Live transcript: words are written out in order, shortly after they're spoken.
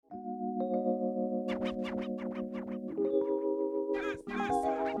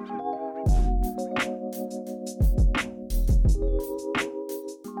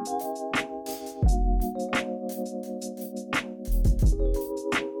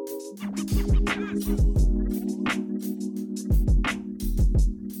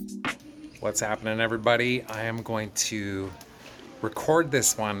What's happening, everybody? I am going to record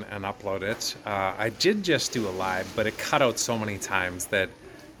this one and upload it. I did just do a live, but it cut out so many times that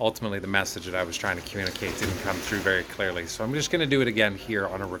ultimately the message that I was trying to communicate didn't come through very clearly. So I'm just going to do it again here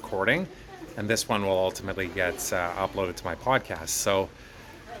on a recording, and this one will ultimately get uploaded to my podcast. So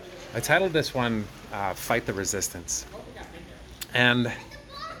I titled this one Fight the Resistance. And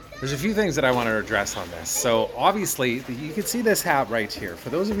there's a few things that I want to address on this. So obviously, you can see this hat right here. For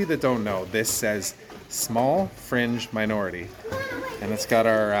those of you that don't know, this says Small Fringe Minority. And it's got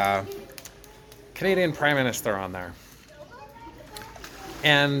our Canadian Prime Minister on there.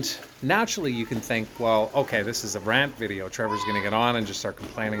 And naturally you can think, well, okay, this is a rant video. Trevor's going to get on and just start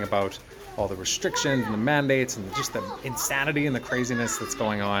complaining about all the restrictions and the mandates and just the insanity and the craziness that's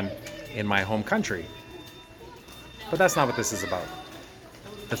going on in my home country. But that's not what this is about.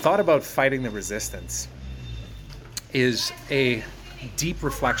 The thought about fighting the resistance is a deep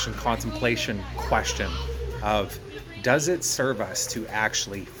reflection, contemplation question of, does it serve us to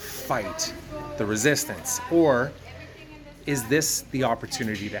actually fight the resistance? Or is this the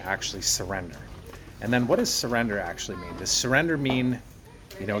opportunity to actually surrender? And then what does surrender actually mean? Does surrender mean,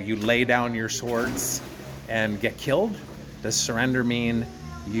 you lay down your swords and get killed? Does surrender mean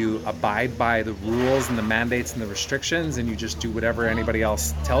you abide by the rules and the mandates and the restrictions and you just do whatever anybody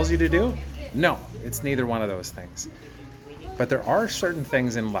else tells you to do? No, it's neither one of those things. But there are certain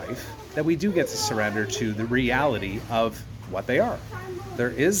things in life that we do get to surrender to the reality of what they are. There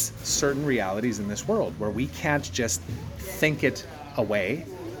is certain realities in this world where we can't just think it away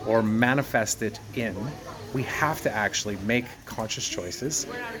or manifest it in. We have to actually make conscious choices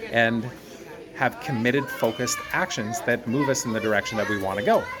and have committed, focused actions that move us in the direction that we want to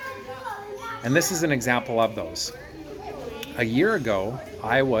go. And this is an example of those. A year ago,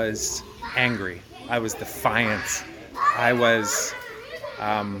 I was angry. I was defiant. I was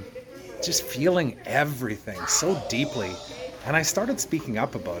just feeling everything so deeply. And I started speaking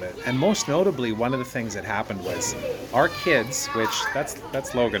up about it. And most notably, one of the things that happened was our kids, which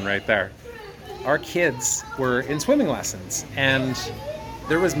that's Logan right there. Our kids were in swimming lessons, and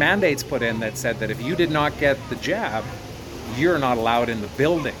there was mandates put in that said that if you did not get the jab, you're not allowed in the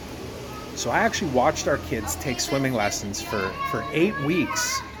building. So I actually watched our kids take swimming lessons for 8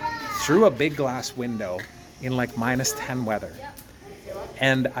 weeks through a big glass window in like -10 weather.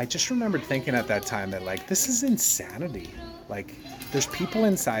 And I just remembered thinking at that time that this is insanity. There's people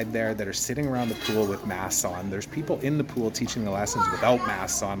inside there that are sitting around the pool with masks on. There's people in the pool teaching the lessons without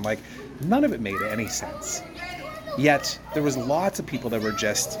masks on. None of it made any sense. Yet there was lots of people that were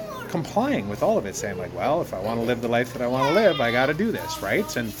just complying with all of it, saying well, if I want to live the life that I want to live, I got to do this,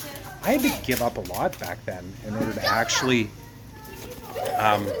 right? And I had to give up a lot back then in order to actually,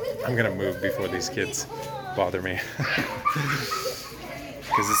 I'm going to move before these kids bother me.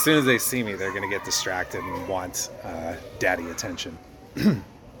 Because as soon as they see me, they're going to get distracted and want daddy attention.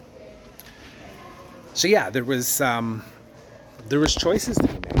 So yeah, there was choices to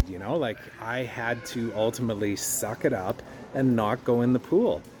be made, I had to ultimately suck it up and not go in the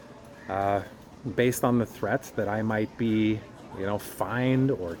pool based on the threats that I might be,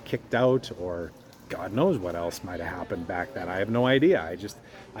 fined or kicked out, or God knows what else might have happened back then. I have no idea.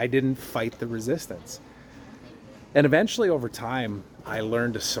 I didn't fight the resistance. And eventually over time, I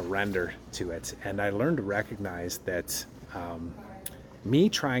learned to surrender to it. And I learned to recognize that me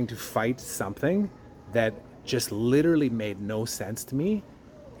trying to fight something that just literally made no sense to me,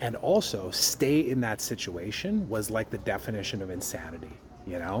 and also stay in that situation, was like the definition of insanity,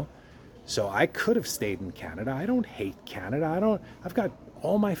 So I could have stayed in Canada. I don't hate Canada. I've got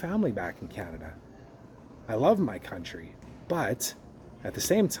all my family back in Canada. I love my country. But at the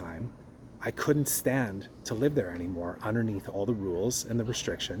same time, I couldn't stand to live there anymore underneath all the rules and the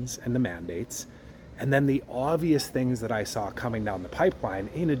restrictions and the mandates. And then the obvious things that I saw coming down the pipeline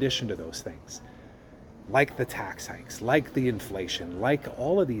in addition to those things. Like the tax hikes, like the inflation, like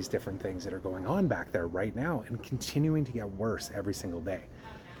all of these different things that are going on back there right now and continuing to get worse every single day.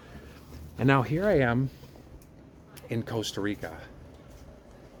 And now here I am in Costa Rica,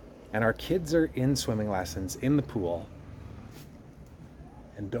 and our kids are in swimming lessons in the pool,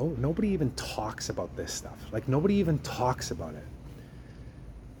 and nobody even talks about this stuff. Nobody even talks about it.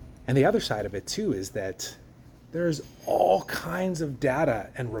 And the other side of it too is that there's all kinds of data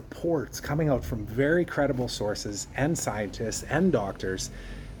and reports coming out from very credible sources and scientists and doctors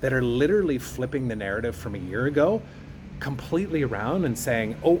that are literally flipping the narrative from a year ago completely around and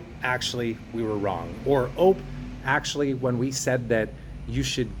saying, oh, actually, we were wrong. Or, oh, actually, when we said that you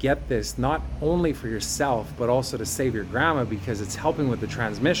should get this not only for yourself, but also to save your grandma because it's helping with the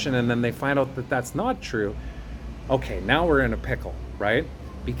transmission. And then they find out that that's not true. Okay, now we're in a pickle, right?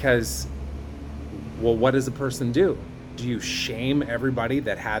 Because, well, what does a person do? Do you shame everybody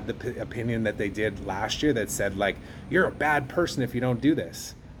that had the opinion that they did last year that said, like, you're a bad person if you don't do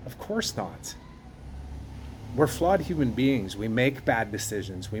this? Of course not. We're flawed human beings. We make bad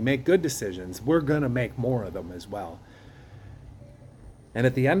decisions. We make good decisions. We're going to make more of them as well. And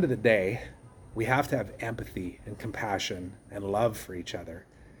at the end of the day, we have to have empathy and compassion and love for each other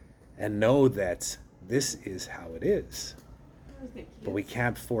and know that this is how it is. But we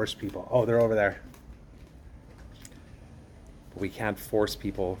can't force people. Oh, they're over there. But we can't force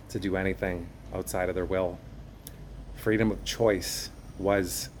people to do anything outside of their will. Freedom of choice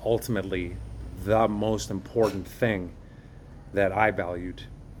was ultimately the most important thing that I valued.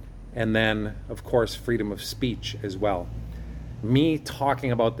 And then, of course, freedom of speech as well. Me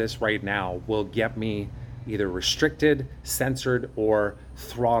talking about this right now will get me either restricted, censored, or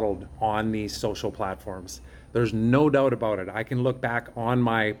throttled on these social platforms. There's no doubt about it. I can look back on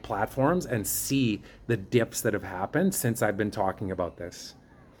my platforms and see the dips that have happened since I've been talking about this.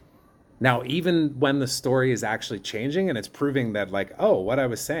 Now, even when the story is actually changing and it's proving that, like, oh, what I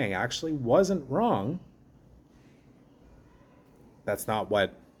was saying actually wasn't wrong, that's not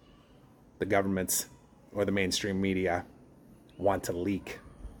what the governments or the mainstream media want to leak.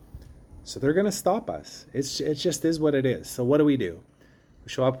 So they're going to stop us. It just is what it is. So what do? We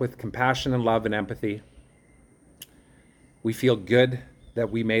show up with compassion and love and empathy. We feel good that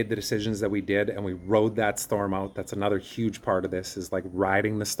we made the decisions that we did and we rode that storm out. That's another huge part of this, is like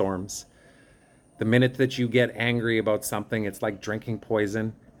riding the storms. The minute that you get angry about something, it's like drinking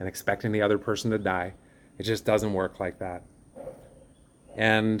poison and expecting the other person to die. It just doesn't work like that.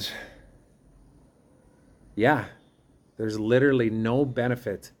 And yeah, there's literally no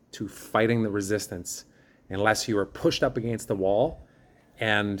benefit to fighting the resistance unless you are pushed up against the wall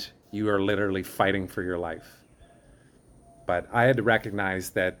and you are literally fighting for your life. But I had to recognize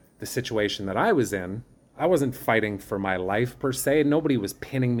that the situation that I was in, I wasn't fighting for my life per se. Nobody was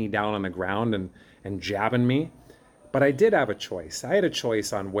pinning me down on the ground and jabbing me. But I did have a choice. I had a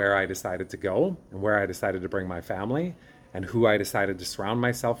choice on where I decided to go and where I decided to bring my family and who I decided to surround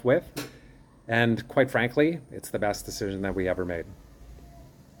myself with. And quite frankly, it's the best decision that we ever made.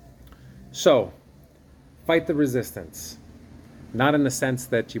 So, fight the resistance. Not in the sense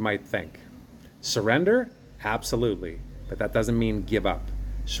that you might think. Surrender? Absolutely. But that doesn't mean give up.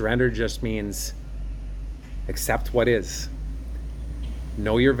 Surrender just means accept what is.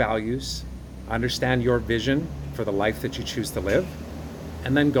 Know your values. Understand your vision for the life that you choose to live.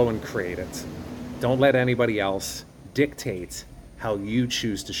 And then go and create it. Don't let anybody else dictate how you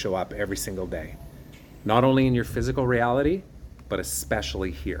choose to show up every single day. Not only in your physical reality, but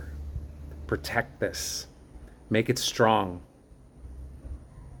especially here. Protect this. Make it strong.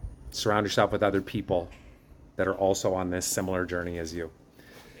 Surround yourself with other people that are also on this similar journey as you.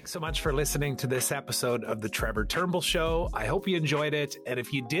 Thanks so much for listening to this episode of The Trevor Turnbull Show. I hope you enjoyed it. And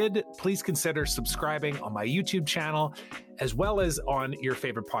if you did, please consider subscribing on my YouTube channel, as well as on your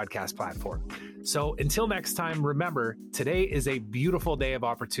favorite podcast platform. So until next time, remember, today is a beautiful day of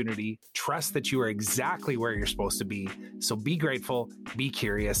opportunity. Trust that you are exactly where you're supposed to be. So be grateful, be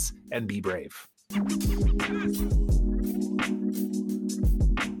curious, and be brave.